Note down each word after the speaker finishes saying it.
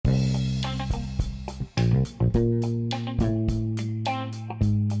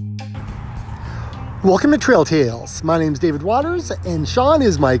Welcome to Trail Tales. My name is David Waters, and Sean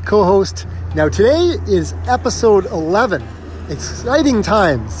is my co-host. Now today is episode 11. Exciting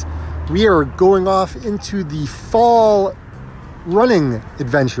times. We are going off into the fall running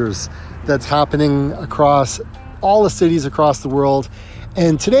adventures that's happening across all the cities across the world.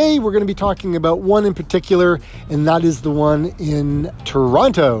 And today we're going to be talking about one in particular, and that is the one in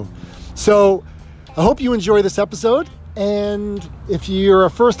Toronto. So I hope you enjoy this episode. And if you're a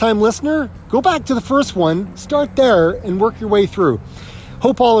first-time listener, go back to the first one, start there, and work your way through.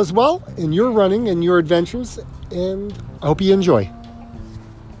 Hope all is well in your running and your adventures, and I hope you enjoy.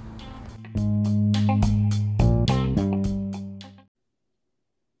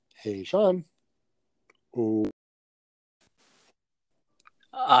 Hey, Sean. Oh.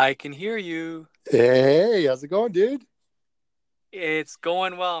 I can hear you. Hey, how's it going, dude? It's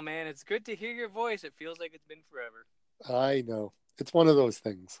going well, man. It's good to hear your voice. It feels like it's been forever. I know. It's one of those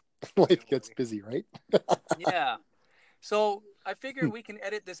things. Life gets busy, right? Yeah. So I figure we can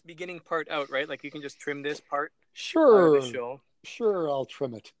edit this beginning part out, right? Like you can just trim this part Sure. out of the show. Sure, I'll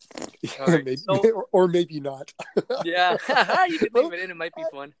trim it. All right, maybe, so, or maybe not. Yeah. You could leave it in. It might be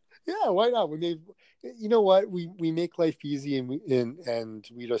fun. Yeah, why not? You know what? We make life easy and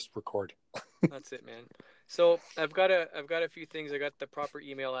we just record. That's it, man. So I've got a few things. I got the proper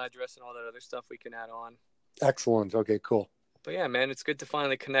email address and all that other stuff we can add on. Excellent. Okay, cool. But yeah, man, it's good to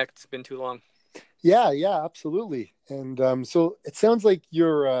finally connect. It's been too long. Yeah, absolutely. And so it sounds like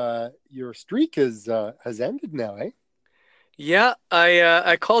your streak has ended now, eh? Yeah,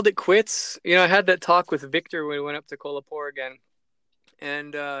 I called it quits. I had that talk with Victor when we went up to Kolapur again.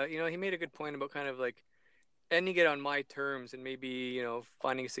 And, he made a good point about kind of like ending it on my terms and maybe,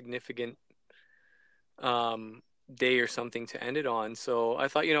 finding a significant day or something to end it on. So I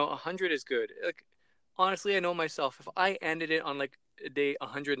thought, 100 is good. Like, honestly, I know myself. If I ended it on like day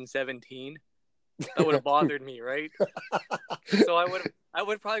 117, that would have bothered me, right? So I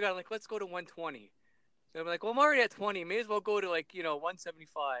would probably gone like, let's go to 120. And I'm like, well, I'm already at 20. May as well go to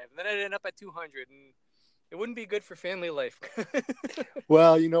 175. And then I'd end up at 200, and it wouldn't be good for family life.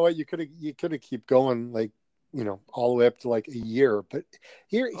 Well, you know what? You could have keep going all the way up to like a year. But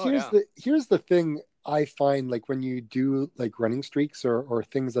here's the thing I find, like when you do like running streaks or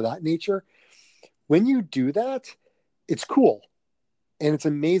things of that nature, when you do that, it's cool and it's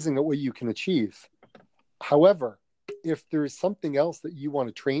amazing at what you can achieve. However, if there's something else that you want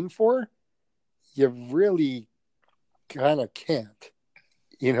to train for, you really kind of can't.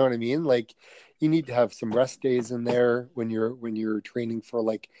 You know what I mean? Like you need to have some rest days in there when you're training for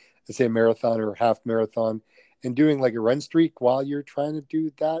like, let's say, a marathon or a half marathon, and doing like a run streak while you're trying to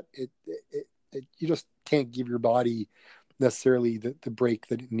do that. You just can't give your body necessarily the break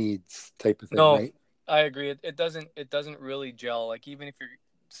that it needs, type of thing, No, right? I agree. It doesn't really gel. Like even if you're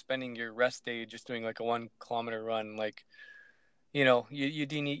spending your rest day just doing like a 1 kilometer run, like you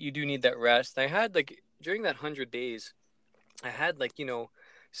do need that rest. I had like during that 100 days, I had like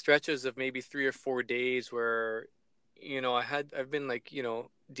stretches of maybe 3 or 4 days where I've been like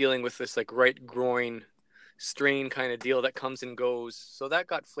dealing with this like right groin strain kind of deal that comes and goes. So that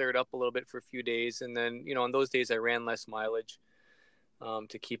got flared up a little bit for a few days, and then on those days I ran less mileage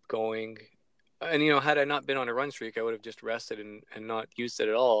to keep going. And had I not been on a run streak, I would have just rested and not used it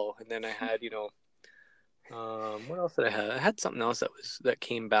at all. And then I had what else did I have? I had something else that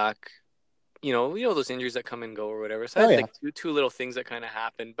came back. Those injuries that come and go or whatever. So I had like two little things that kind of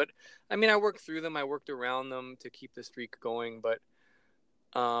happened. But I mean, I worked through them. I worked around them to keep the streak going. But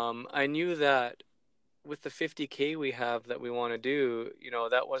I knew that with the 50K we have that we want to do,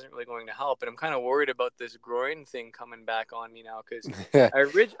 that wasn't really going to help. And I'm kind of worried about this groin thing coming back on me now, because I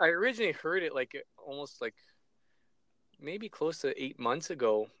originally heard it like almost like maybe close to 8 months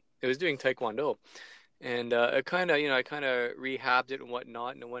ago. It was doing Taekwondo. And it kind of, I kind of rehabbed it and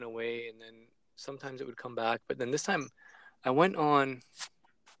whatnot, and it went away. And then sometimes it would come back. But then this time it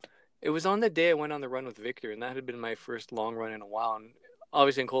was on the day I went on the run with Victor, and that had been my first long run in a while. And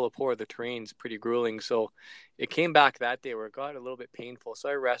obviously in Kolapur, the terrain's pretty grueling. So it came back that day where it got a little bit painful. So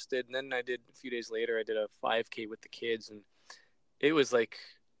I rested. And then a few days later, I did a 5K with the kids. And it was like,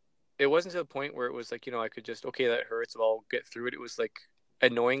 it wasn't to the point where it was like, I could just, okay, that hurts, but I'll get through it. It was like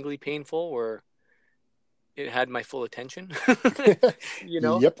annoyingly painful where it had my full attention,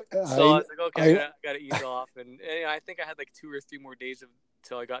 Yep. So I was like, okay, I gotta ease off. And I think I had like 2 or 3 more days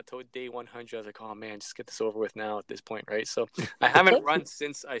till I got to day 100. I was like, oh man, just get this over with now at this point, right? So I haven't run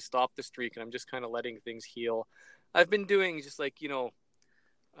since I stopped the streak, and I'm just kind of letting things heal. I've been doing just like,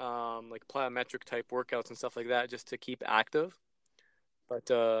 like plyometric type workouts and stuff like that just to keep active. but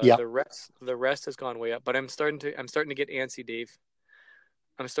Yeah. the rest has gone way up. But I'm starting to get antsy, Dave.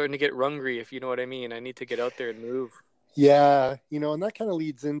 I'm starting to get rungry, if you know what I mean. I need to get out there and move. Yeah, and that kind of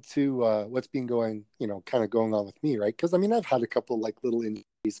leads into what's been going, kind of going on with me, right? Because I mean, I've had a couple like little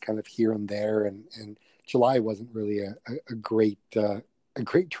injuries kind of here and there, and July wasn't really a great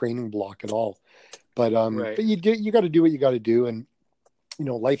training block at all. But Right. but you got to do what you got to do, and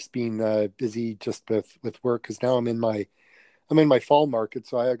life's been busy just with work because now I'm in my fall market,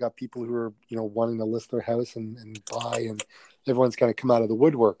 so I got people who are wanting to list their house and buy, and everyone's kind of come out of the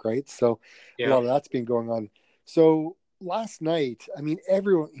woodwork, right? So a Yeah. lot of that's been going on. So last night, I mean,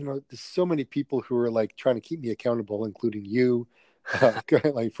 everyone, there's so many people who are like trying to keep me accountable, including you,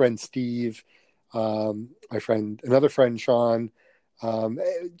 my friend Steve, another friend Sean,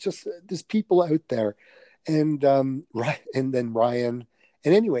 just there's people out there, and and then Ryan,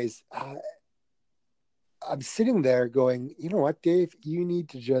 and anyways. I'm sitting there going, you know what, Dave, you need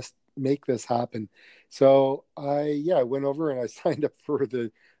to just make this happen. So I went over and I signed up for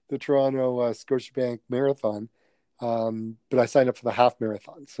the Toronto Scotiabank Marathon, but I signed up for the half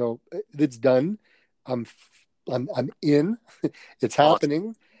marathon. So it's done. I'm I'm in. It's Awesome.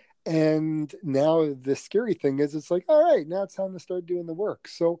 happening. And now the scary thing is, it's like, all right, now it's time to start doing the work.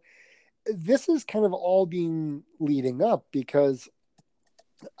 So this is kind of all been leading up because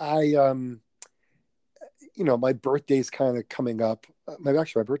I my birthday's kind of coming up. My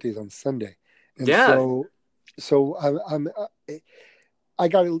birthday's on Sunday, and Yeah. so I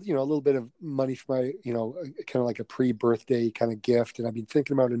got a little bit of money for my kind of like a pre-birthday kind of gift, and I've been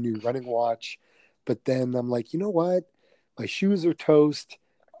thinking about a new running watch, but then I'm like, you know what, my shoes are toast.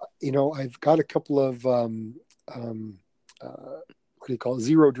 I've got a couple of what do you call it?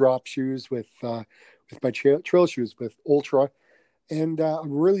 Zero drop shoes with my trail shoes with Ultra, and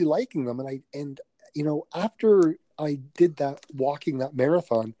I'm really liking them. And after I did that walking that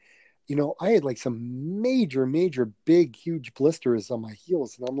marathon, I had like some major, major, big, huge blisters on my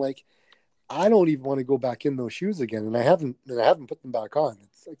heels, and I'm like, I don't even want to go back in those shoes again, and I haven't put them back on.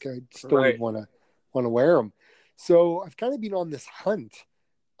 It's like I just don't even Right. want to wear them. So I've kind of been on this hunt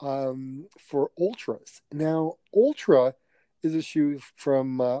for Ultras. Now, Ultra is a shoe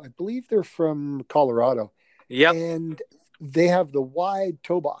from I believe they're from Colorado, Yep. and they have the wide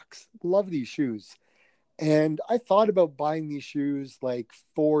toe box. Love these shoes. And I thought about buying these shoes like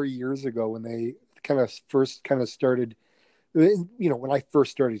 4 years ago when they first started, when I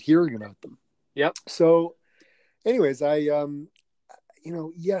first started hearing about them. Yep. So, anyways, what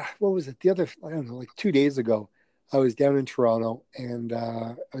was it? I don't know, like 2 days ago, I was down in Toronto and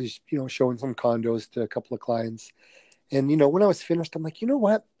I was, showing some condos to a couple of clients. And, when I was finished, I'm like, you know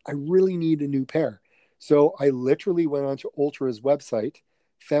what? I really need a new pair. So I literally went onto Ultra's website,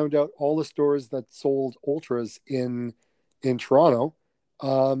 found out all the stores that sold Ultras in Toronto,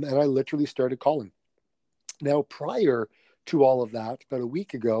 and I literally started calling. Now, prior to all of that, about a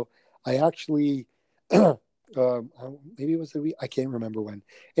week ago, I actually, maybe it was a week, I can't remember when.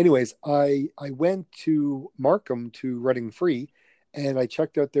 Anyways, I went to Markham to Running Free, and I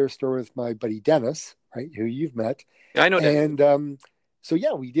checked out their store with my buddy Dennis, right, who you've met, I know Dennis. and so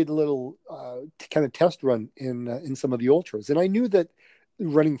yeah, we did a little kind of test run in some of the ultras, and I knew that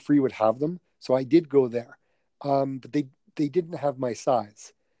Running Free would have them, so I did go there, but they didn't have my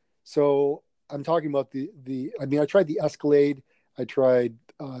size, so I'm talking about the. I mean, I tried the Escalade, I tried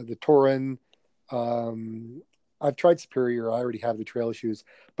the Torin, I've tried Superior. I already have the trail shoes,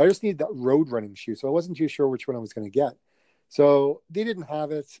 but I just needed that road running shoe, so I wasn't too sure which one I was going to get. So they didn't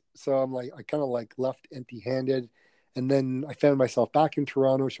have it, so I'm like, I kind of like left empty-handed, and then I found myself back in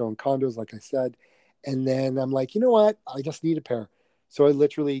Toronto showing condos, like I said, and then I'm like, you know what? I just need a pair. So I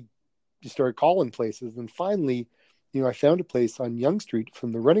literally just started calling places, and finally, I found a place on Yonge Street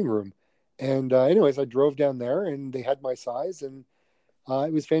from the Running Room, and anyways, I drove down there, and they had my size, and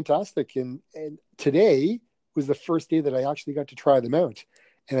it was fantastic. And today was the first day that I actually got to try them out,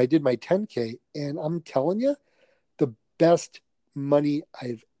 and I did my 10K, and I'm telling you, the best money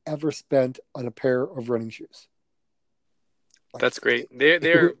I've ever spent on a pair of running shoes. Like, That's great.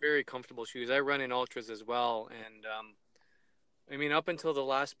 They are very comfortable shoes. I run in ultras as well, and I mean, up until the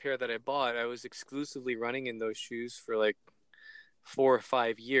last pair that I bought, I was exclusively running in those shoes for like 4 or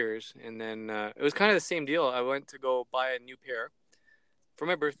 5 years, and then it was kind of the same deal. I went to go buy a new pair for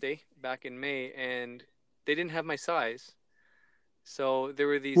my birthday back in May, and they didn't have my size. So there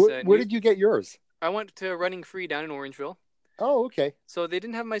were these where did you get yours? I went to Running Free down in Orangeville. Oh, okay. So they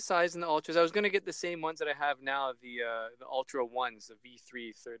didn't have my size in the ultras. I was going to get the same ones that I have now, the Ultra ones, the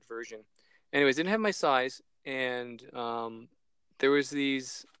V3 third version. Anyways, didn't have my size, and there was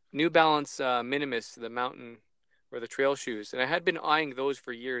these New Balance Minimus, the mountain or the trail shoes. And I had been eyeing those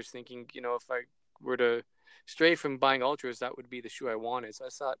for years, thinking, if I were to stray from buying Ultras, that would be the shoe I wanted. So I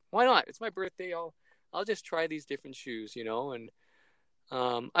thought, why not? It's my birthday. I'll just try these different shoes, and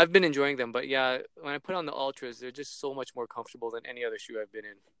I've been enjoying them. But yeah, when I put on the Ultras, they're just so much more comfortable than any other shoe I've been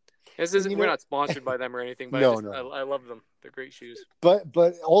in. We're not sponsored by them or anything, but I love them. They're great shoes. But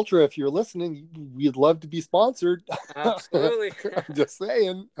Ultra, if you're listening, we'd love to be sponsored. Absolutely. I'm just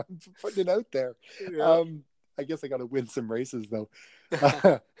saying. I'm putting it out there. Yeah. I guess I got to win some races though.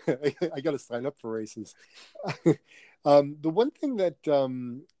 I got to sign up for races. The one thing that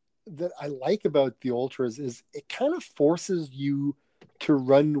I like about the Ultras is it kind of forces you to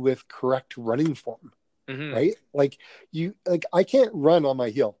run with correct running form, right? Like I can't run on my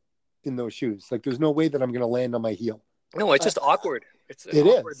heel in those shoes. Like there's no way that I'm going to land on my heel. No, it's just awkward. It's an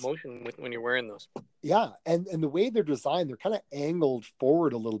awkward motion when you're wearing those. Yeah, and the way they're designed, they're kind of angled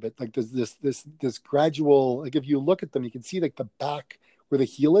forward a little bit. Like there's this gradual. Like if you look at them, you can see like the back where the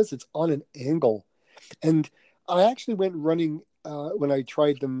heel is. It's on an angle. And I actually went running when I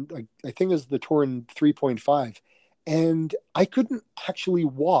tried them. I think it was the Torin 3.5, and I couldn't actually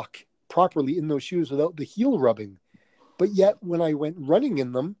walk properly in those shoes without the heel rubbing. But yet when I went running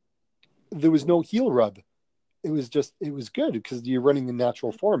in them, there was no heel rub. It was good because you're running in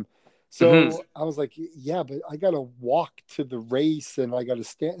natural form. So I was like, yeah, but I got to walk to the race and I got to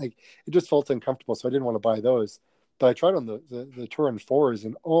stand. Like it just felt uncomfortable. So I didn't want to buy those. But I tried on the Turin 4s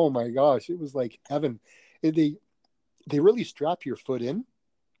and oh my gosh, it was like heaven. They really strap your foot in.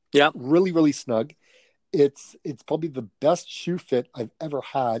 Yeah. Really, really snug. It's probably the best shoe fit I've ever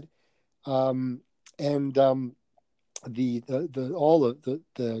had. The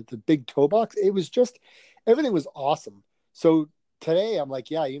big toe box, it was just everything was awesome. So today I'm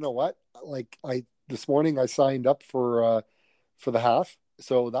like, yeah, you know what, like this morning I signed up for the half,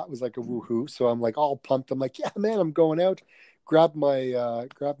 so that was like a woohoo. So I'm like all pumped. I'm like, yeah man, I'm going out, grab my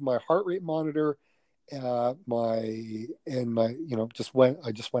heart rate monitor, just went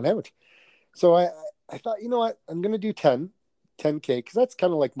out. So I thought, you know what, I'm gonna do 10K because that's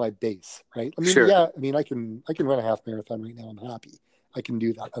kind of like my base, right? I mean, sure. Yeah, I mean, I can run a half marathon right now. I'm happy. I can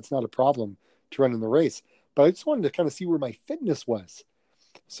do that. That's not a problem to run in the race. But I just wanted to kind of see where my fitness was.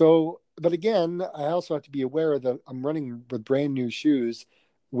 So, but again, I also have to be aware that I'm running with brand new shoes,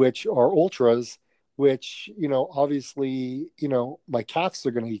 which are Ultras, which, obviously, my calves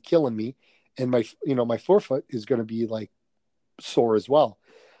are going to be killing me. And my forefoot is going to be like sore as well.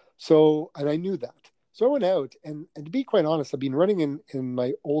 So, and I knew that. So I went out, and to be quite honest, I've been running in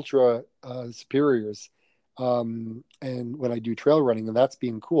my Ultra Superiors, and when I do trail running, and that's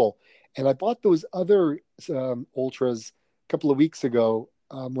been cool. And I bought those other Ultras a couple of weeks ago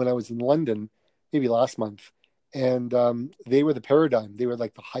when I was in London, maybe last month, and they were the Paradigm. They were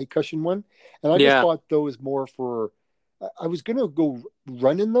like the high cushion one, and I just bought those more for. I was gonna go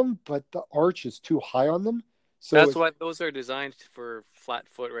run in them, but the arch is too high on them. So that's why those are designed for flat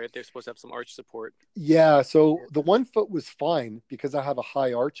foot, right? They're supposed to have some arch support. Yeah, so the one foot was fine because I have a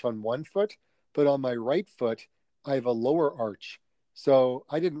high arch on one foot, but on my right foot, I have a lower arch. So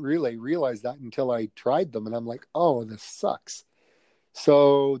I didn't really realize that until I tried them, and I'm like, oh, this sucks.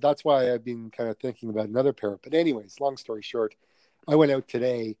 So that's why I've been kind of thinking about another pair. But anyways, long story short, I went out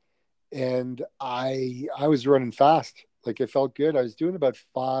today, and I was running fast. Like it felt good. I was doing about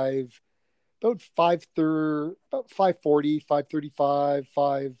 540, 535,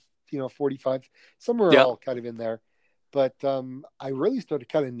 545, somewhere all kind of in there. But I really started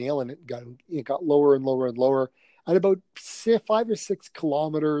kind of nailing it. It got lower and lower and lower. At about 5 or 6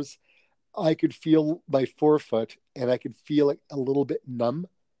 kilometers, I could feel my forefoot, and I could feel it a little bit numb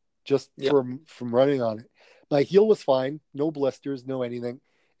just from running on it. My heel was fine, no blisters, no anything.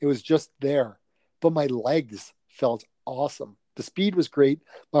 It was just there. But my legs felt awesome. The speed was great.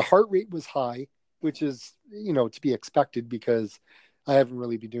 My heart rate was high, which is, to be expected because I haven't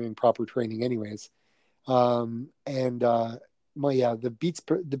really been doing proper training anyways. The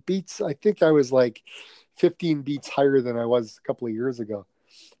beats, I think I was like 15 beats higher than I was a couple of years ago.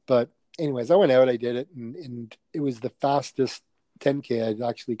 But anyways, I went out, I did it, and it was the fastest 10K I'd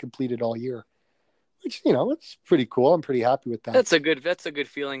actually completed all year, which, it's pretty cool. I'm pretty happy with that. That's a good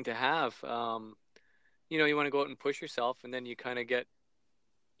feeling to have. You want to go out and push yourself, and then you kind of get,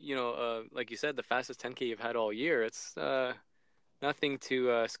 like you said, the fastest 10K you've had all year. It's nothing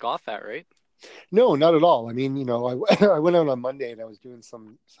to scoff at, right? No, not at all. I mean, I went out on Monday and I was doing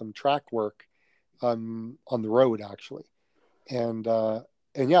some track work on the road actually, and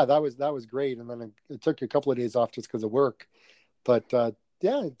yeah, that was great. And then it took a couple of days off just because of work, but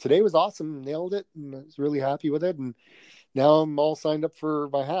yeah, today was awesome. Nailed it, and I was really happy with it. And now I'm all signed up for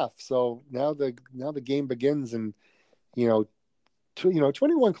my half. So now the game begins, and you know,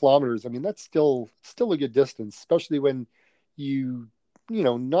 21 kilometers. I mean, that's still a good distance, especially when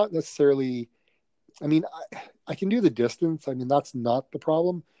not necessarily. I mean, I can do the distance. I mean, that's not the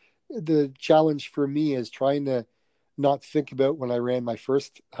problem. The challenge for me is trying to not think about when I ran my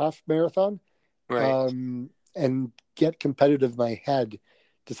first half marathon, Right. And get competitive in my head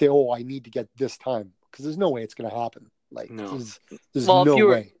to say, oh, I need to get this time, because there's no way it's going to happen. Like, No. there's Well, if no you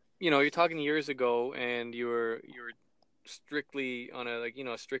were, way. you're talking years ago, and you were strictly on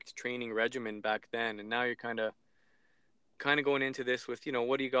a strict training regimen back then, and now you're kind of going into this with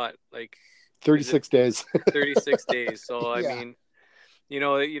what do you got, like, is it 36 days. 36 days? So I Yeah. mean,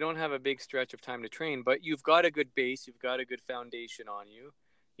 you don't have a big stretch of time to train, but you've got a good base, you've got a good foundation on you.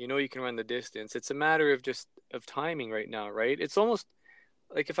 You can run the distance. It's a matter of just of timing right now, right? It's almost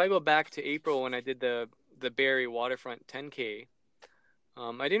like if I go back to April when I did the Barrie Waterfront 10K.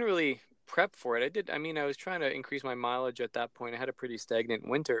 I didn't really prep for it. I was trying to increase my mileage at that point. I had a pretty stagnant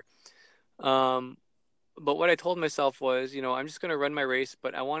winter. Um, but what I told myself was, I'm just going to run my race,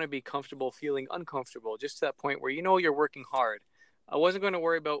 but I want to be comfortable feeling uncomfortable, just to that point where you're working hard. I wasn't going to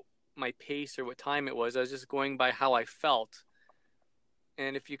worry about my pace or what time it was. I was just going by how I felt.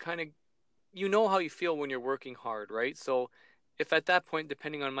 And if you know how you feel when you're working hard, right? So if at that point,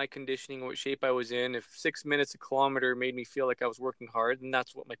 depending on my conditioning, what shape I was in, if 6 minutes a kilometer made me feel like I was working hard, then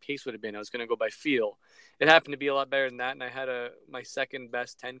that's what my pace would have been. I was going to go by feel. It happened to be a lot better than that, and I had my second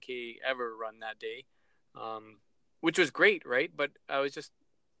best 10K ever run that day, which was great, right? But I was just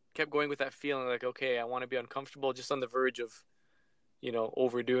kept going with that feeling like, okay, I want to be uncomfortable, just on the verge of,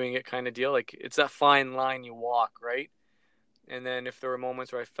 overdoing it kind of deal. Like, it's that fine line you walk, right? And then if there were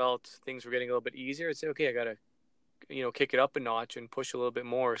moments where I felt things were getting a little bit easier, I'd say, okay, I got to, kick it up a notch and push a little bit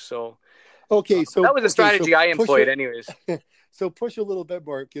more. So Okay, so that was a strategy I push employed, anyways. So push a little bit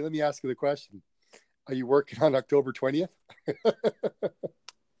more. Okay, let me ask you the question: are you working on October 20th?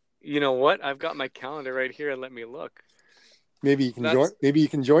 You know what? I've got my calendar right here, and let me look. Maybe you can join. Maybe you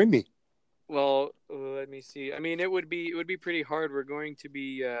can join me. Well, let me see. I mean, it would be pretty hard. We're going to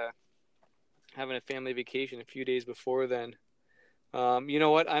be having a family vacation a few days before then. You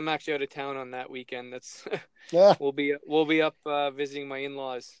know what? I'm actually out of town on that weekend. That's Yeah. we'll be up visiting my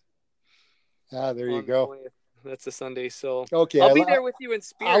in-laws. There you On the go. 20th. That's a Sunday, so okay, I'll be there with you in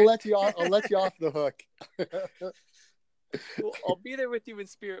spirit. I'll let you off the hook. Well, I'll be there with you in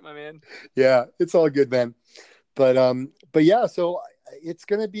spirit, my man. Yeah, it's all good, man. But yeah, so it's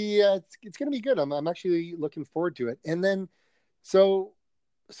gonna be it's gonna be good. I'm actually looking forward to it. And then so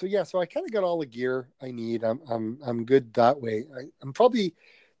yeah, so I kind of got all the gear I need. I'm good that way. I'm probably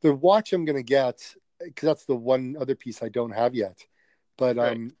the watch I'm gonna get, because that's the one other piece I don't have yet. But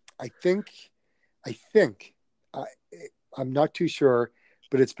Right. I think I, I'm not too sure,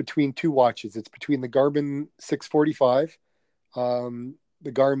 but it's between two watches. It's between the Garmin 645,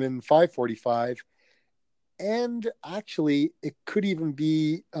 the Garmin 545, and actually it could even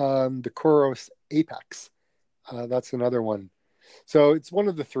be the Coros Apex. That's another one. So it's one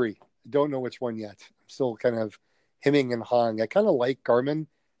of the three. I don't know which one yet. I'm still kind of hemming and hawing. I kind of like Garmin,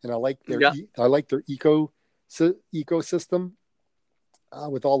 and I like their ecosystem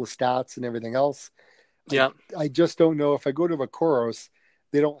with all the stats and everything else. Yeah. I just don't know if I go to Vacoros,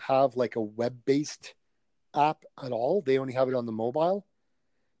 they don't have like a web-based app at all. They only have it on the mobile.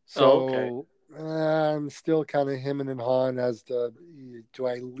 So I'm still kind of hemming and hawing as to, do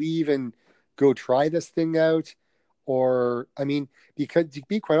I leave and go try this thing out? Or, I mean, because to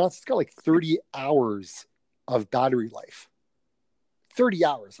be quite honest, it's got like 30 hours of battery life. 30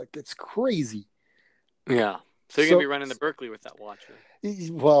 hours. Like, it's crazy. Yeah. So you're going to be running the Berkeley with that watch, right?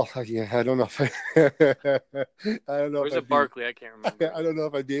 Well, yeah, I don't know if I don't know. Or is it Barkley? I can't remember. I don't know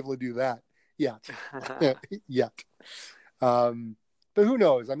if I'd be able to do that yet. Yet. But who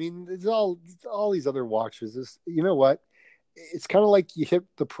knows? I mean, it's all these other watches. You know what? It's kind of like you hit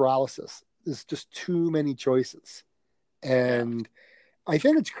the paralysis. There's just too many choices. And I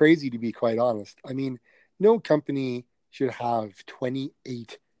think it's crazy, to be quite honest. I mean, no company should have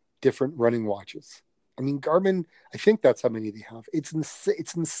 28 different running watches. I mean, Garmin, I think that's how many they have. It's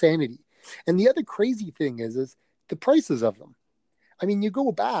insanity. And the other crazy thing is the prices of them. I mean, you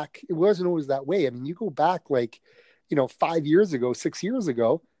go back, it wasn't always that way. I mean, you go back like, 5 years ago, 6 years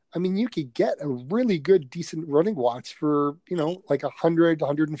ago, I mean, you could get a really good, decent running watch for, like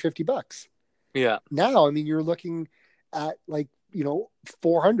 $150. Yeah. Now, I mean, you're looking at like,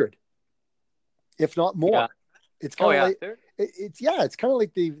 400, if not more. Yeah. It's kind of like it's kind of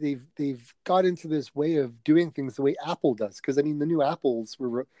like they've got into this way of doing things the way Apple does. Because I mean, the new Apple's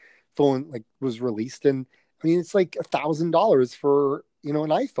phone was released, and I mean, it's like $1,000 for, an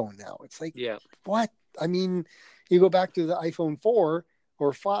iPhone now. It's like, Yeah. what? I mean, you go back to the iPhone 4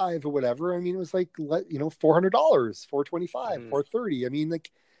 or 5 or whatever. I mean, it was like, $400, $425, 430. I mean,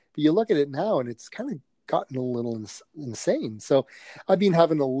 like, but you look at it now and it's kind of gotten a little insane. So I've been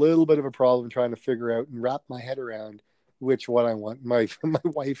having a little bit of a problem trying to figure out and wrap my head around which one I want. My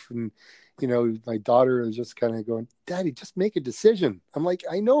wife and my daughter is just kind of going, Daddy, just make a decision. I'm like,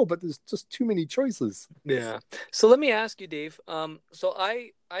 I know, but there's just too many choices. Yeah. So let me ask you, Dave. So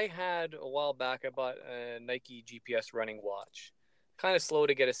I had a while back, I bought a Nike GPS running watch. Kind of slow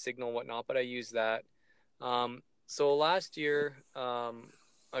to get a signal and whatnot, but I use that. So last year,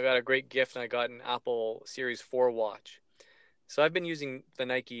 I got a great gift and I got an Apple Series 4 watch. So I've been using the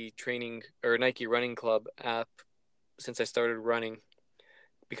Nike Nike Running Club app since I started running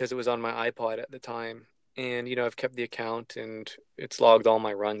because it was on my iPod at the time. And, I've kept the account and it's logged all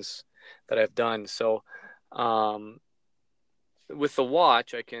my runs that I've done. So with the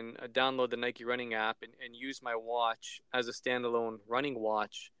watch, I can download the Nike running app and use my watch as a standalone running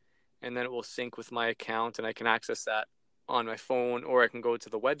watch. And then it will sync with my account and I can access that on my phone, or I can go to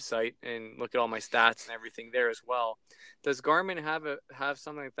the website and look at all my stats and everything there as well. Does Garmin have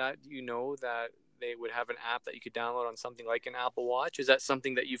something like that? Do you know that they would have an app that you could download on something like an Apple Watch? Is that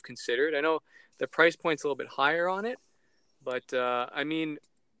something that you've considered? I know the price point's a little bit higher on it, but I mean,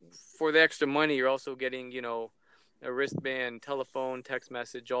 for the extra money, you're also getting, a wristband, telephone, text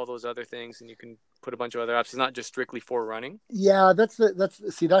message, all those other things, and you can put a bunch of other apps. It's not just strictly for running. Yeah, that's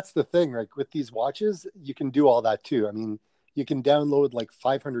the thing. Like with these watches, you can do all that too. I mean, you can download like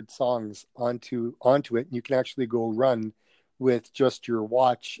 500 songs onto it, and you can actually go run with just your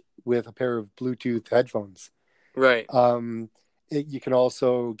watch with a pair of Bluetooth headphones. Right. You can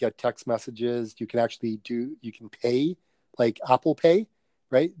also get text messages. You can pay like Apple Pay,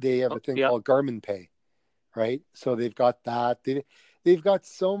 right? They have a thing called Garmin Pay, right? So they've got that. They've got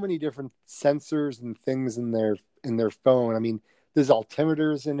so many different sensors and things in their phone. I mean, there's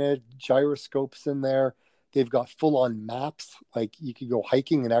altimeters in it, gyroscopes in there. They've got full-on maps. Like you could go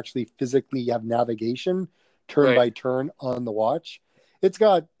hiking and actually physically have navigation turn by turn on the watch. It's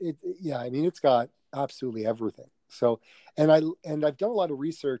got absolutely everything. So, and I've done a lot of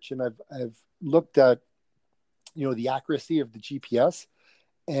research and I've looked at, the accuracy of the GPS,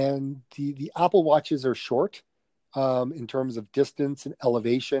 and the Apple watches are short in terms of distance and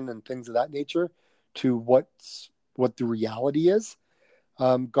elevation and things of that nature to what the reality is.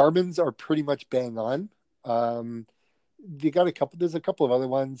 Garmin's are pretty much bang on. There's a couple of other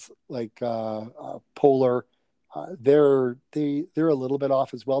ones like Polar. They're a little bit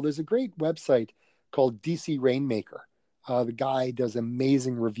off as well. There's a great website called DC Rainmaker. The guy does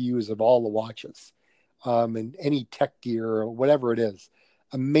amazing reviews of all the watches and any tech gear or whatever it is.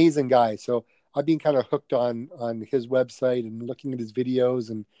 Amazing guy. So I've been kind of hooked on his website and looking at his videos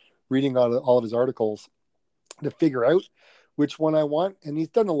and reading all of his articles to figure out which one I want. And he's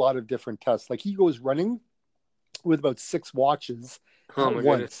done a lot of different tests. Like he goes running with about 6 watches at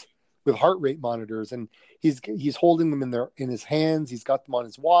once with heart rate monitors, and he's holding them in his hands. He's got them on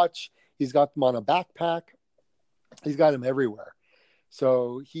his watch. He's got them on a backpack. He's got them everywhere.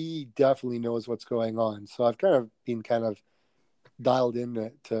 So he definitely knows what's going on. So I've been dialed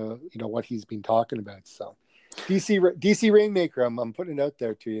in to what he's been talking about. So DC Rainmaker, I'm putting it out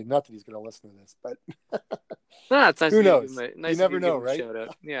there to you. Not that he's going to listen to this, but it's nice. Who knows? Nice, you never know, right? Shout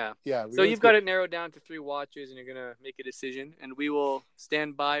out. Yeah. Yeah. So you've got it narrowed down to 3 watches, and you're gonna make a decision, and we will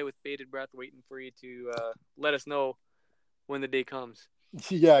stand by with bated breath, waiting for you to let us know when the day comes.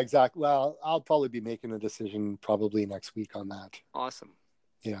 Yeah, exactly. Well, I'll probably be making a decision probably next week on that. Awesome.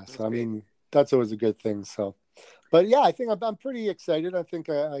 Yeah. That's so great. I mean, that's always a good thing. So, but yeah, I think I'm pretty excited. I think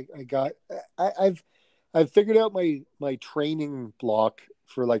I've figured out my training block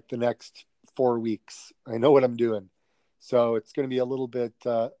for like the next 4 weeks. I know what I'm doing, so it's going to be a little bit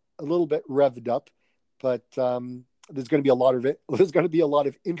revved up, but there's going to be a lot of it. There's going to be a lot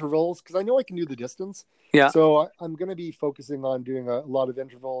of intervals because I know I can do the distance. Yeah. So I'm going to be focusing on doing a lot of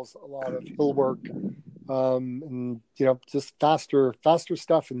intervals, a lot of hill work, and just faster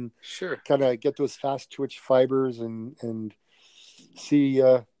stuff, and kind of get those fast twitch fibers and see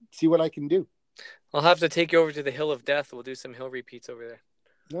what I can do. I'll have to take you over to the Hill of Death. We'll do some hill repeats over there.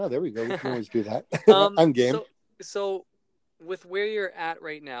 Oh, there we go. We can always do that. I'm game. So with where you're at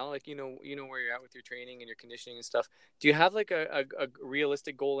right now, like where you're at with your training and your conditioning and stuff, do you have like a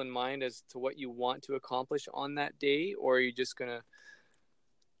realistic goal in mind as to what you want to accomplish on that day, or are you just gonna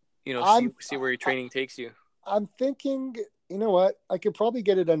see where your training takes you? I'm thinking, you know what, I could probably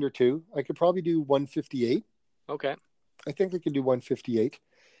get it under 2. I could probably do 158. Okay. I think I could do 158.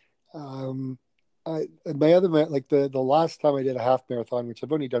 my other like the last time I did a half marathon, which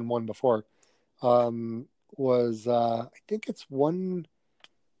I've only done one before, was I think it's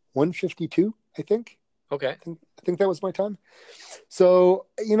 152. Okay. I think that was my time. So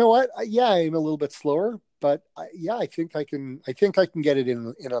you know what? Yeah, I'm a little bit slower, but yeah, I think I can get it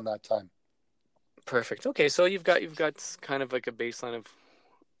in on that time. Perfect. Okay, so you've got kind of like a baseline of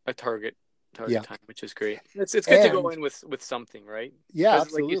a target Yeah, time, which is great. It's good to go and in with something, right? yeah,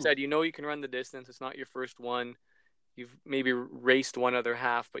 Because like you absolutely. said, you can run the distance. It's not your first one. You've maybe raced one other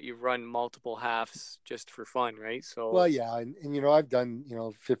half, but you've run multiple halves just for fun, right? So Well, yeah, and you know, I've done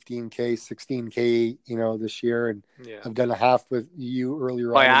 15K, 16K, this year, and yeah, I've done a half with you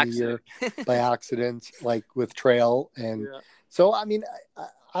earlier by on in the accident. year by accident, like with trail, and Yeah. so I mean,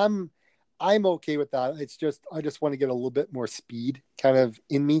 I'm I'm okay with that. It's just I just want to get a little bit more speed kind of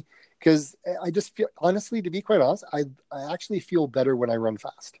in me because I just feel honestly, to be quite honest, I actually feel better when I run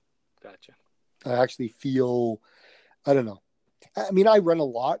fast. Gotcha. I actually feel I don't know. I mean, I run a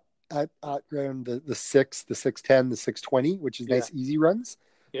lot at around the 610, the 620, which is Yeah. nice, easy runs.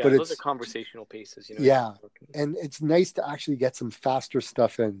 Yeah. But Those are it's, conversational paces, you're yeah. working. And it's nice to actually get some faster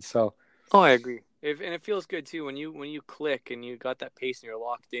stuff in. So, Oh, I agree. And it feels good too when you click and you got that pace and you're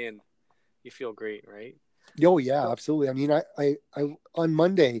locked in. You feel great, right? oh, yeah, So, absolutely. I mean, I on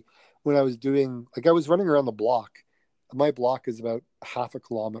Monday, when I was doing, like, I was running around the block. My block is about half a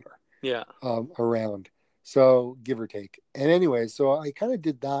kilometer yeah. around. So, give or take. And anyway, so I kind of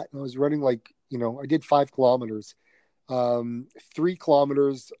did that. And I was running like, I did 5 kilometers. 3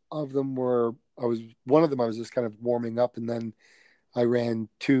 kilometers of them were one of them I was just kind of warming up, and then I ran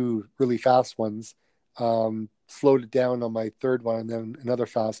two really fast ones. Slowed it down on my third one, and then another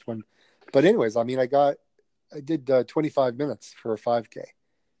fast one. But anyways, I mean, I did 25 minutes for a 5K,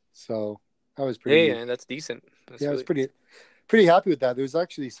 so I was Hey, pretty and that's decent. yeah, That's I was really pretty happy with that. There was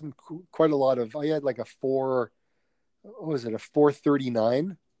actually quite a lot of I had like a four what was it a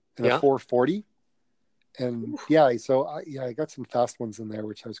 4:39 and a yeah. 4:40 and yeah, so I got some fast ones in there,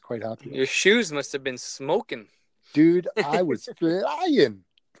 which I was quite happy Your with. shoes must have been smoking. Dude, I was flying.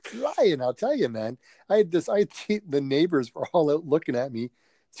 I'll tell you, man. The neighbors were all out looking at me.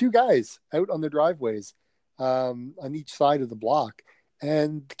 Two guys out on the driveways, on each side of the block,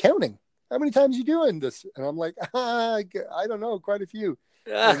 and counting. How many times you doing this? And I'm like, I don't know, quite a few.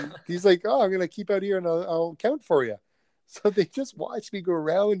 And he's like, oh, I'm gonna keep out here and I'll count for you. So they just watched me go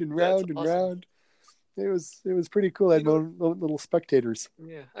round and That's round and awesome. round. It was pretty cool. I You had my know, own little spectators.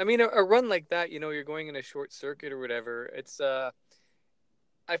 yeah. I mean, a run like that, you're going in a short circuit or whatever.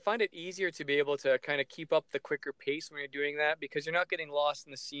 I find it easier to be able to kind of keep up the quicker pace when you're doing that because you're not getting lost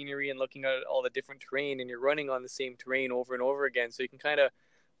in the scenery and looking at all the different terrain and you're running on the same terrain over and over again. So you can kind of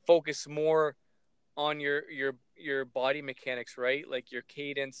focus more on your body mechanics, right? Like your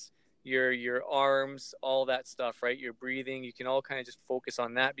cadence, your arms, all that stuff, right? Your breathing. You can all kind of just focus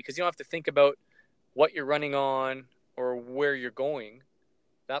on that because you don't have to think about what you're running on or where you're going.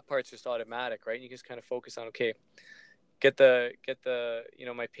 That part's just automatic, right? And you just kind of focus on okay, get the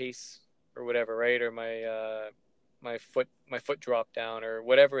my pace or whatever, right? Or my foot drop down or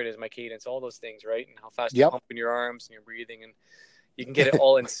whatever it is, my cadence, all those things, right? And how fast you're Yep. pumping your arms and you're breathing, and you can get it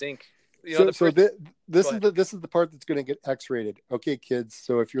all in sync. So The so first. th- Go this is ahead. the part that's going to get X-rated. Okay, kids.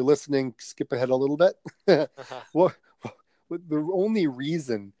 So if you're listening, skip ahead a little bit. Uh-huh. Well, the only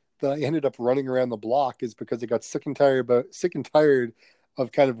reason that I ended up running around the block is because I got sick and tired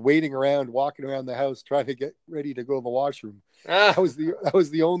of kind of waiting around, walking around the house, trying to get ready to go to the washroom. Ah, That was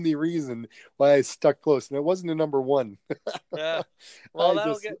the only reason why I stuck close, and it wasn't a number one. yeah. Well, I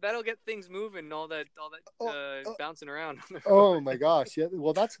that'll just get things moving, all that oh, oh, bouncing around on the road. oh my gosh, yeah.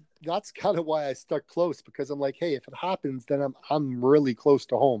 Well, that's kind of why I stuck close because I'm like, hey, if it happens, then I'm really close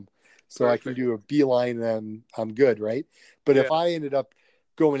to home, so I can Perfect. do a beeline and I'm good, right? But Yeah, if I ended up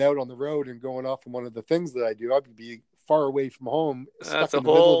going out on the road and going off on one of the things that I do, I'd be far away from home, that's stuck a in the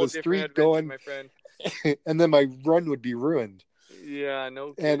middle of whole the different street, adventure, going, my friend. and then my run would be ruined, Yeah, no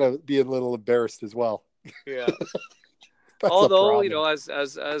and kidding. I'd be a little embarrassed as well. Yeah. That's a Although, problem.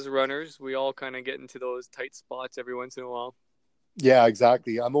 as runners, we all kind of get into those tight spots every once in a while. Yeah,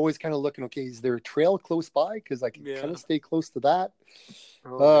 exactly. I'm always kind of looking, okay, is there a trail close by? Because I can kind Yeah. of stay close to that.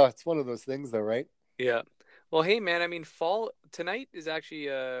 Oh man. It's one of those things, though, right? Yeah. Well, hey man, I mean, fall tonight is actually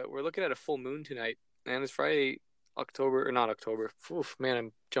we're looking at a full moon tonight, and it's Friday, October or not October. Oof, man,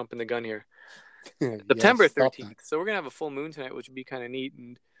 I'm jumping the gun here. Yeah, September stop that. 13th. So we're gonna have a full moon tonight, which would be kind of neat.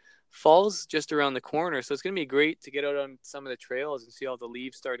 And fall's just around the corner, so it's gonna be great to get out on some of the trails and see all the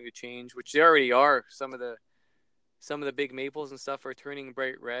leaves starting to change, which they already are. Some of the big maples and stuff are turning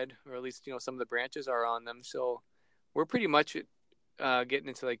bright red, or at least some of the branches are on them. So we're pretty much getting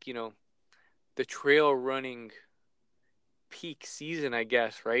into like the trail running peak season, I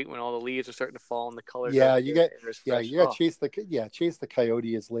guess, right? When all the leaves are starting to fall and the colors Yeah, are you got fresh. you got Chase the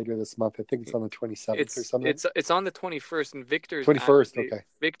Coyote is later this month. I think it's on the 27th or something. It's on the 21st, and 21st. Okay.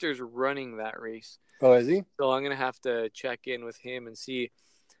 Victor's running that race. Oh, is he? So I'm gonna have to check in with him and see.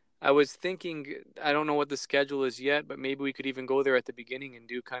 I was thinking, I don't know what the schedule is yet, but maybe we could even go there at the beginning and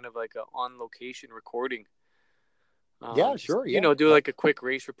do kind of like a on location recording. Yeah, sure. You know, do like a quick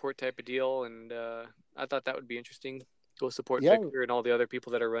race report type of deal, and I thought that would be interesting. Go support Victor and all the other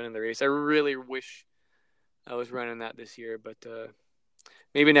people that are running the race. I really wish I was running that this year, but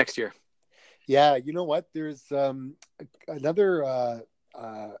maybe next year. Yeah, you know what? There's another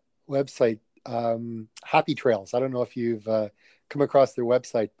website, Happy Trails. I don't know if you've come across their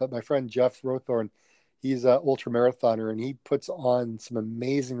website, but my friend Jeff Rothorn, he's an ultra marathoner, and he puts on some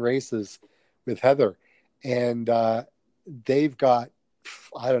amazing races with Heather, and they've got,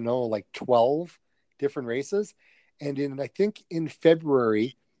 I don't know, like 12 different races. And I think in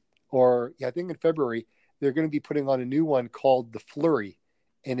February, they're going to be putting on a new one called the Flurry,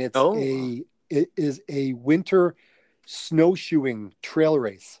 and it is a winter snowshoeing trail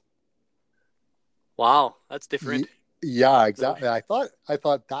race. Wow, that's different. Yeah, exactly. I thought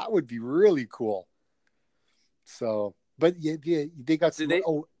that would be really cool. So, but yeah, they got some.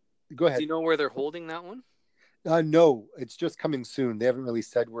 Go ahead. Do you know where they're holding that one? No, it's just coming soon. They haven't really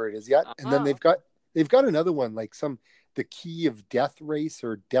said where it is yet. And then they've got another one, like the Key of Death race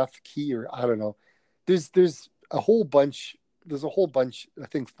or Death Key, or I don't know. There's a whole bunch. There's a whole bunch. I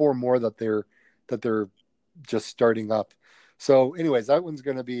think 4 more that they're just starting up. So, anyways, that one's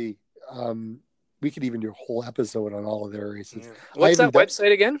going to be. We could even do a whole episode on all of their races. Yeah. What's that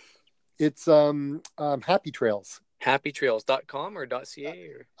website again? It's Happy Trails. Happytrails.com or .ca?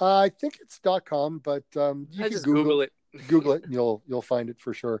 Or? I think it's .com, but you can just Google it. Google it, and you'll find it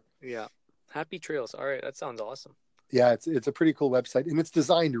for sure. Yeah, Happy Trails. All right, that sounds awesome. Yeah, it's a pretty cool website, and it's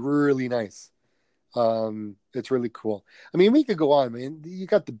designed really nice. It's really cool. I mean, we could go on. I mean, you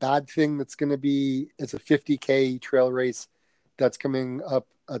got the Bad Thing that's going to be. It's a 50K trail race that's coming up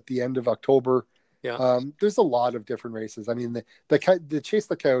at the end of October. Yeah. There's a lot of different races. I mean, the Chase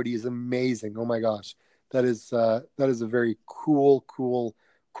the Coyote is amazing. Oh my gosh. That is a very cool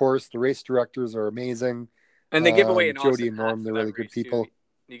course. The race directors are amazing. And they give away an Jody and Norm, they're really good people.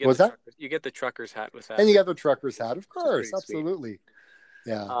 What's that? You get the trucker's hat with that. And you get the trucker's hat, of course. Absolutely. Sweet.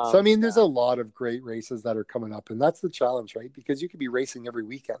 Yeah. So, I mean, there's a lot of great races that are coming up, and that's the challenge, right? Because you could be racing every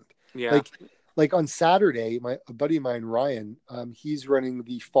weekend. Yeah. Like on Saturday, a buddy of mine, Ryan, he's running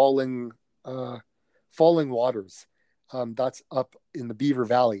the Falling Waters. That's up in the Beaver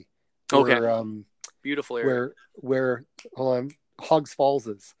Valley. Where, beautiful area. Where Hogs Falls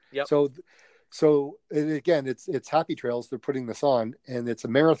is. Yep. So and again, it's Happy Trails. They're putting this on, and it's a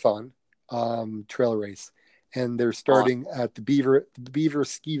marathon trail race, and they're starting at the Beaver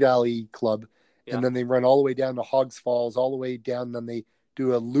Ski Valley Club, and then they run all the way down to Hogs Falls, all the way down. Then they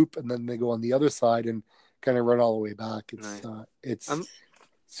do a loop, and then they go on the other side and kind of run all the way back. It's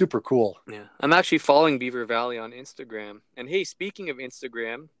super cool. Yeah, I'm actually following Beaver Valley on Instagram. And hey, speaking of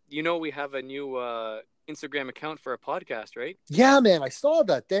Instagram, we have a new Instagram account for a podcast, right? Yeah, man, I saw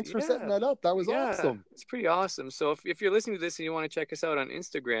that. Thanks for setting that up. That was awesome. It's pretty awesome. So if you're listening to this and you want to check us out on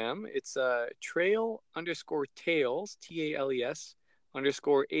Instagram, it's trail_tales, TALES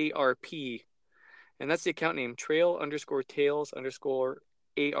 _ARP. And that's the account name,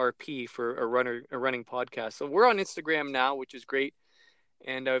 trail_tales_ARP for a running podcast. So we're on Instagram now, which is great.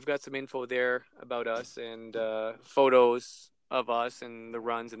 And I've got some info there about us and photos of us and the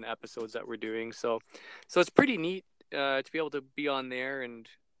runs and the episodes that we're doing. So it's pretty neat to be able to be on there and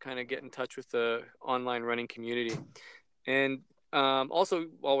kind of get in touch with the online running community. And also,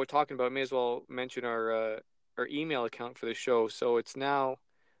 while we're talking about it, may as well mention our email account for the show. So it's now,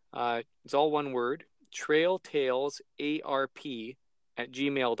 it's all one word,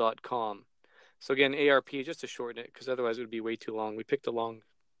 trailtalesarp@gmail.com. So again, ARP, just to shorten it, because otherwise it would be way too long. We picked a long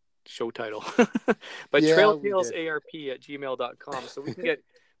show title. But trailtalesarp@gmail.com. So we can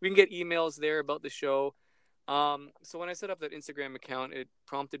get emails there about the show. So when I set up that Instagram account, it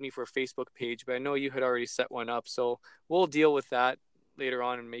prompted me for a Facebook page, but I know you had already set one up. So we'll deal with that later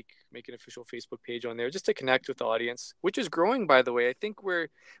on and make an official Facebook page on there just to connect with the audience, which is growing, by the way. I think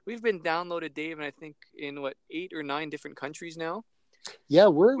we've been downloaded, Dave, and I think in 8 or 9 different countries now. Yeah,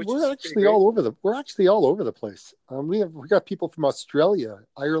 we're actually all over the place. We got people from Australia,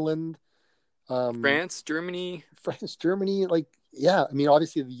 Ireland, France, Germany. Like, yeah, I mean,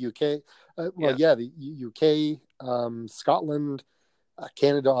 obviously the UK. The UK, Scotland,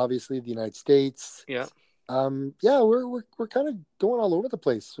 Canada, obviously the United States. Yeah. Yeah, we're kind of going all over the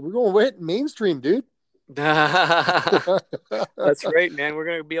place. We're going way mainstream, dude. That's right, man. We're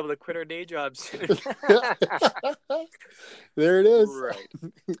gonna be able to quit our day jobs soon. There it is. Right.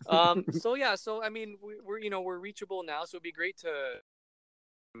 So yeah. So I mean, we're reachable now. So it'd be great to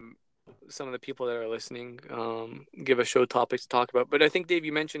some of the people that are listening give us show topics to talk about. But I think Dave,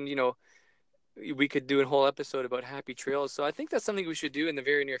 you mentioned we could do a whole episode about happy trails. So I think that's something we should do in the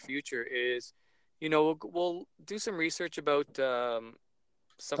very near future. Is we'll do some research about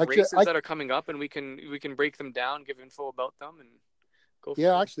some races that are coming up, and we can break them down, give info about them, and go.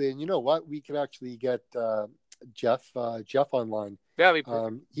 Yeah, actually, and you know what? We could actually get Jeff online. Yeah,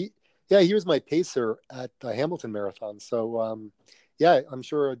 he was my pacer at the Hamilton Marathon. So yeah, I'm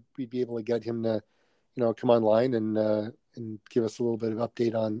sure we'd be able to get him to come online and give us a little bit of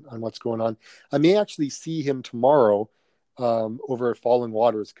update on what's going on. I may actually see him tomorrow over at Falling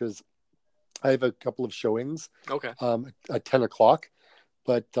Waters because I have a couple of showings. Okay. At 10 o'clock,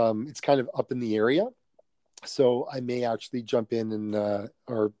 but it's kind of up in the area, so I may actually jump in and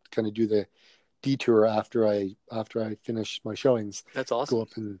or kind of do the detour after I finish my showings. That's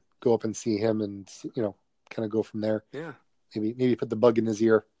awesome. Go up and see him, and kind of go from there. Yeah. Maybe put the bug in his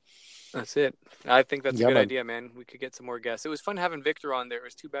ear. That's it. I think that's a good idea, man. We could get some more guests. It was fun having Victor on there. It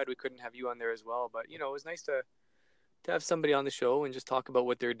was too bad we couldn't have you on there as well. But it was nice to have somebody on the show and just talk about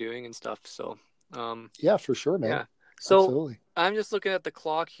what they're doing and stuff. So yeah, for sure, man. Yeah. So absolutely. I'm just looking at the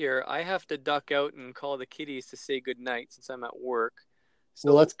clock here. I have to duck out and call the kiddies to say goodnight since I'm at work. So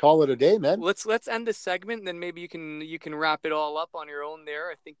well, let's call it a day, man. Let's end this segment, and then maybe you can wrap it all up on your own there.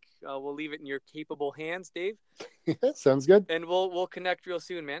 I think we'll leave it in your capable hands, Dave. Yeah, sounds good. And we'll connect real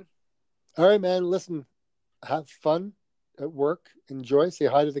soon, man. All right, man. Listen, have fun at work. Enjoy. Say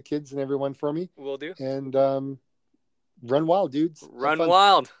hi to the kids and everyone for me. Will do. And run wild, dudes. Run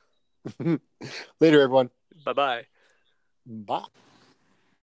wild. Later, everyone. Bye-bye. Bye.